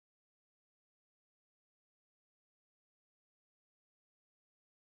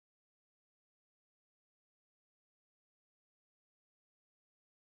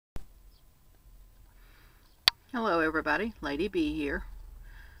Hello everybody, Lady B here.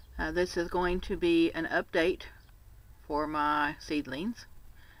 This is going to be an update for my seedlings,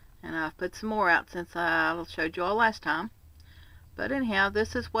 and I've put some more out since I showed you all last time. But anyhow,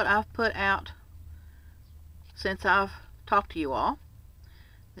 this is what I've put out since I've talked to you all.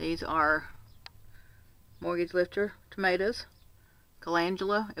 These are mortgage lifter tomatoes,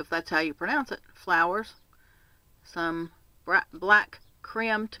 calendula, if that's how you pronounce it, flowers, some black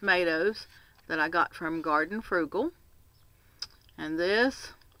creme tomatoes that I got from Garden Frugal, and this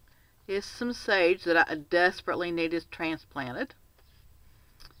is some sage that I desperately needed transplanted.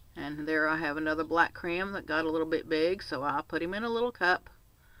 And there I have another black creme that got a little bit big, so I put him in a little cup.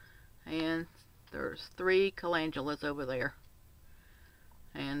 And there's 3 calendulas over there,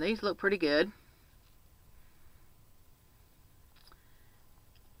 and these look pretty good.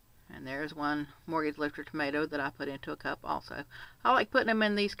 And there's one mortgage lifter tomato that I put into a cup also. I like putting them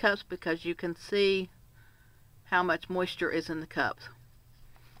in these cups because you can see how much moisture is in the cups.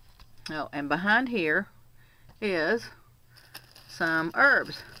 Oh, and behind here is some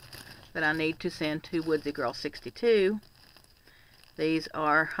herbs that I need to send to Woodsy Girl 62. These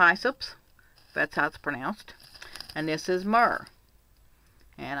are hyssop, if that's how it's pronounced, and this is myrrh.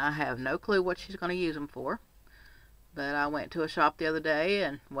 And I have no clue what she's going to use them for. But I went to a shop the other day,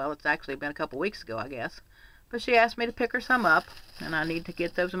 and well, it's actually been a couple weeks ago, I guess. But she asked me to pick her some up, and I need to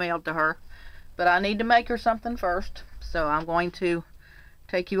get those mailed to her. But I need to make her something first, so I'm going to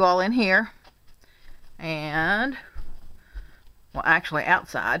take you all in here, and, well, actually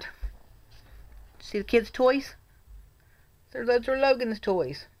outside. See the kids' toys? Those are Logan's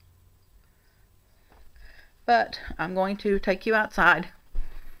toys. But I'm going to take you outside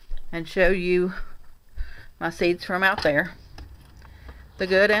and show you my seeds from out there, the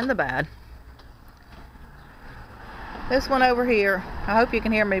good and the bad. This one over here, I hope you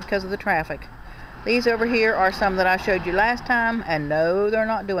can hear me because of the traffic. These over here are some that I showed you last time, and no, they're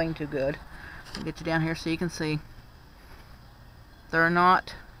not doing too good. I'll get you down here so you can see. They're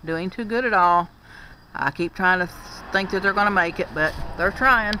not doing too good at all. I keep trying to think that they're going to make it, but they're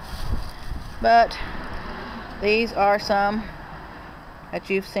trying. But these are some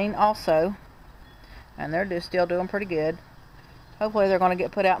that you've seen also, and they're just still doing pretty good. Hopefully they're going to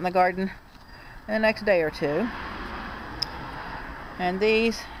get put out in the garden in the next day or two. And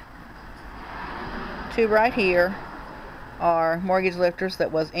these 2 right here are mortgage lifters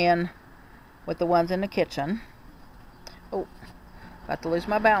that was in with the ones in the kitchen. Oh, about to lose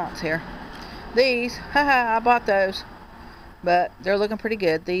my balance here. These, haha, I bought those, but they're looking pretty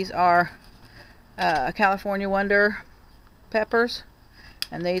good. These are California Wonder peppers,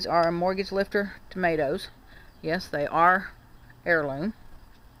 and these are mortgage lifter tomatoes. Yes, they are heirloom.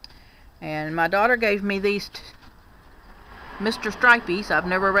 And my daughter gave me these Mr. Stripeys. I've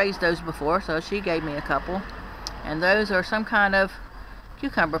never raised those before, so she gave me a couple. And those are some kind of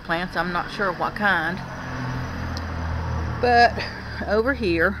cucumber plants. I'm not sure what kind. But over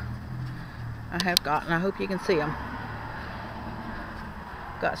here I have got, and I hope you can see them,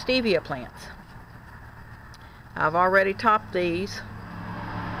 got stevia plants. I've already topped these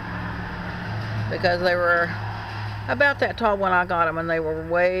because they were about that tall when I got them, and they were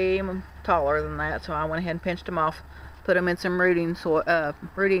way taller than that, so I went ahead and pinched them off, put them in some rooting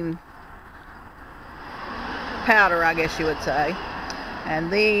powder, I guess you would say. And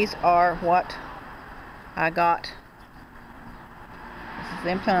these are what I got. This is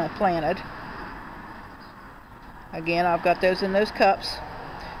them planted. Again, I've got those in those cups.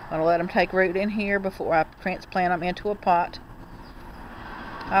 I'm going to let them take root in here before I transplant them into a pot.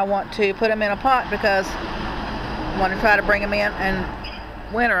 I want to put them in a pot because I want to try to bring them in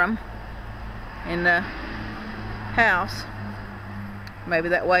and winter them in the house. Maybe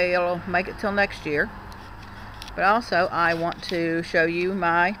that way it'll make it till next year. But also I want to show you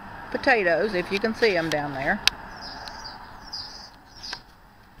my potatoes, if you can see them down there.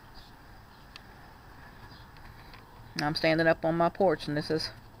 I'm standing up on my porch, and this is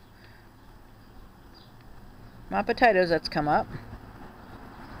my potatoes that's come up.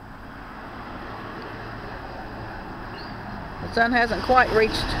 The sun hasn't quite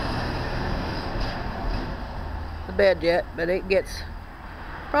reached the bed yet, but it gets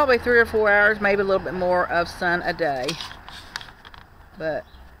probably 3 or 4 hours, maybe a little bit more of sun a day. But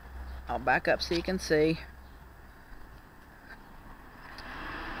I'll back up so you can see.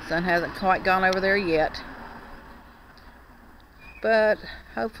 The sun hasn't quite gone over there yet, but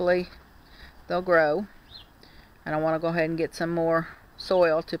hopefully they'll grow. And I want to go ahead and get some more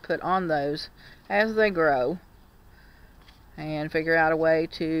soil to put on those as they grow, and figure out a way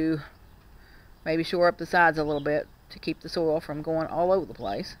to maybe shore up the sides a little bit to keep the soil from going all over the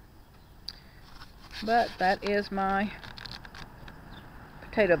place. But that is my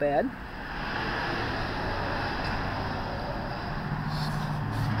potato bed.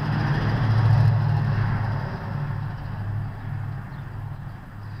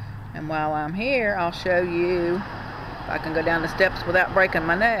 And while I'm here, I'll show you if I can go down the steps without breaking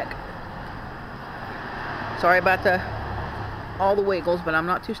my neck. Sorry about all the wiggles, but I'm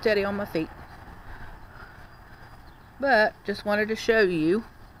not too steady on my feet. But just wanted to show you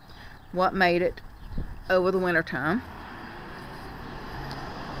what made it over the winter time.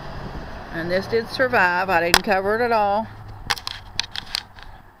 And this did survive. I didn't cover it at all.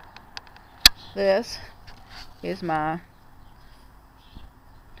 This is my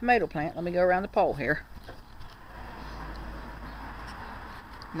tomato plant. Let me go around the pole here.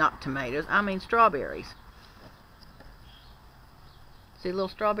 Not tomatoes, I mean strawberries. See little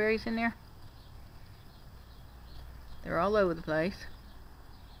strawberries in there? They're all over the place.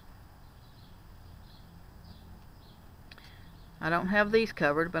 I don't have these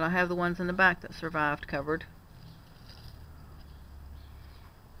covered, but I have the ones in the back that survived covered.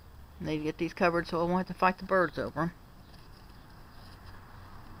 Need to get these covered so I won't have to fight the birds over them.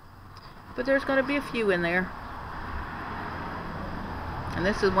 But there's going to be a few in there. And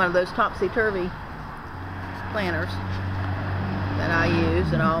this is one of those topsy-turvy planters that I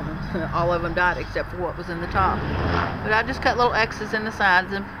use, and all of them died except for what was in the top. But I just cut little X's in the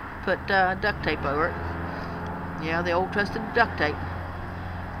sides and put duct tape over it. Yeah, the old trusted duct tape.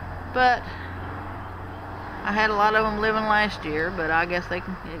 But I had a lot of them living last year, but I guess it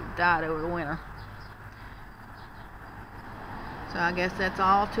died over the winter. So I guess that's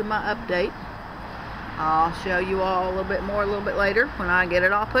all to my update. I'll show you all a little bit more a little bit later when I get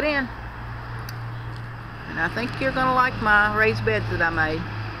it all put in. And I think you're going to like my raised beds that I made.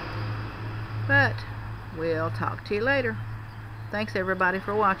 But we'll talk to you later. Thanks everybody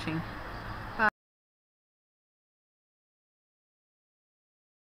for watching.